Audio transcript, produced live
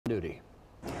duty.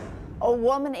 A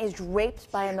woman is raped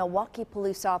by a Milwaukee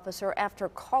police officer after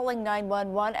calling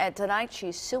 911, and tonight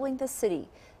she's suing the city.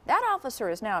 That officer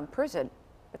is now in prison,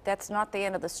 but that's not the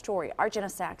end of the story. Our Jenna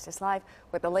Sachs is live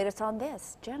with the latest on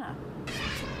this. Jenna.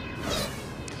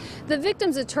 The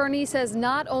victim's attorney says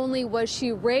not only was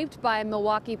she raped by a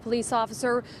Milwaukee police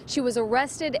officer, she was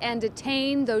arrested and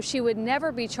detained, though she would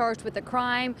never be charged with the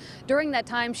crime. During that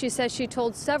time, she says she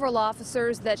told several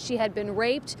officers that she had been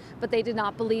raped, but they did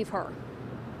not believe her.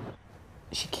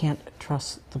 She can't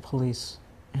trust the police,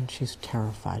 and she's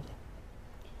terrified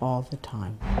all the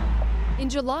time. In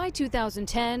July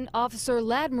 2010, Officer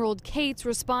Ladmerald Cates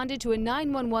responded to a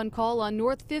 911 call on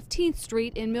North 15th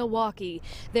Street in Milwaukee.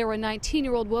 There, a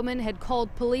 19-year-old woman had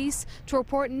called police to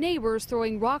report neighbors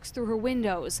throwing rocks through her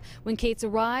windows. When Cates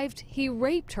arrived, he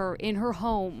raped her in her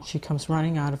home. She comes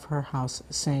running out of her house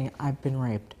saying, "I've been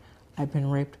raped. I've been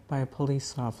raped by a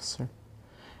police officer."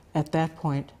 At that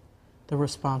point, the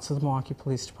response of the Milwaukee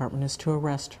Police Department is to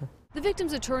arrest her. The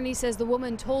victim's attorney says the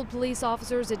woman told police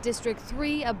officers at District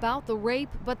 3 about the rape,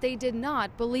 but they did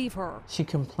not believe her. She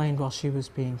complained while she was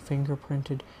being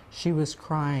fingerprinted. She was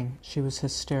crying. She was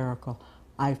hysterical.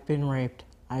 "I've been raped.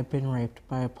 I've been raped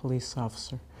by a police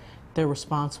officer." Their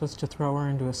response was to throw her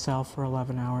into a cell for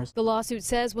 11 hours. The lawsuit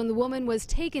says when the woman was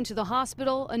taken to the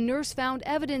hospital, a nurse found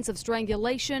evidence of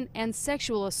strangulation and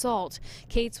sexual assault.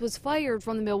 Cates was fired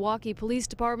from the Milwaukee Police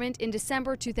Department in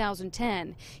December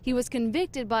 2010. He was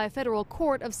convicted by a federal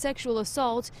court of sexual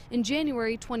assault in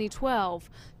January 2012.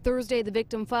 Thursday, the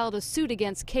victim filed a suit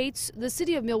against Cates, the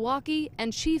city of Milwaukee,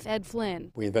 and Chief Ed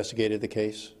Flynn. We investigated the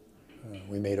case.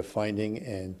 We made a finding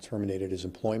and terminated his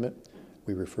employment.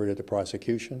 We referred it to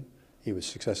prosecution. He was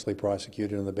successfully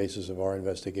prosecuted on the basis of our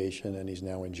investigation, and he's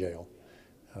now in jail.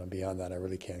 Beyond that, I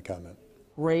really can't comment.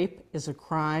 Rape is a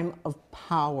crime of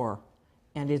power,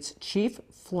 and it's Chief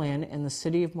Flynn and the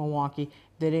city of Milwaukee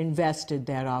that invested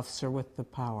that officer with the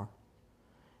power.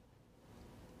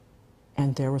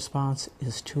 And their response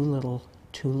is too little,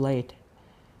 too late,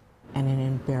 and an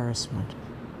embarrassment.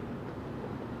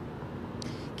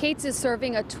 Cates is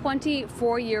serving a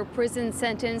 24-year prison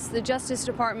sentence. The Justice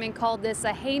Department called this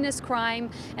a heinous crime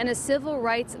and a civil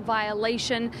rights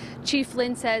violation. Chief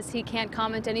Flynn says he can't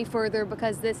comment any further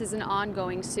because this is an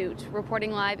ongoing suit.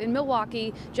 Reporting live in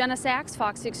Milwaukee, Jenna Sachs,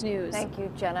 Fox 6 News. Thank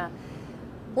you, Jenna.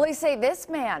 Police say this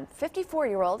man,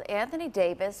 54-year-old Anthony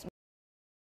Davis,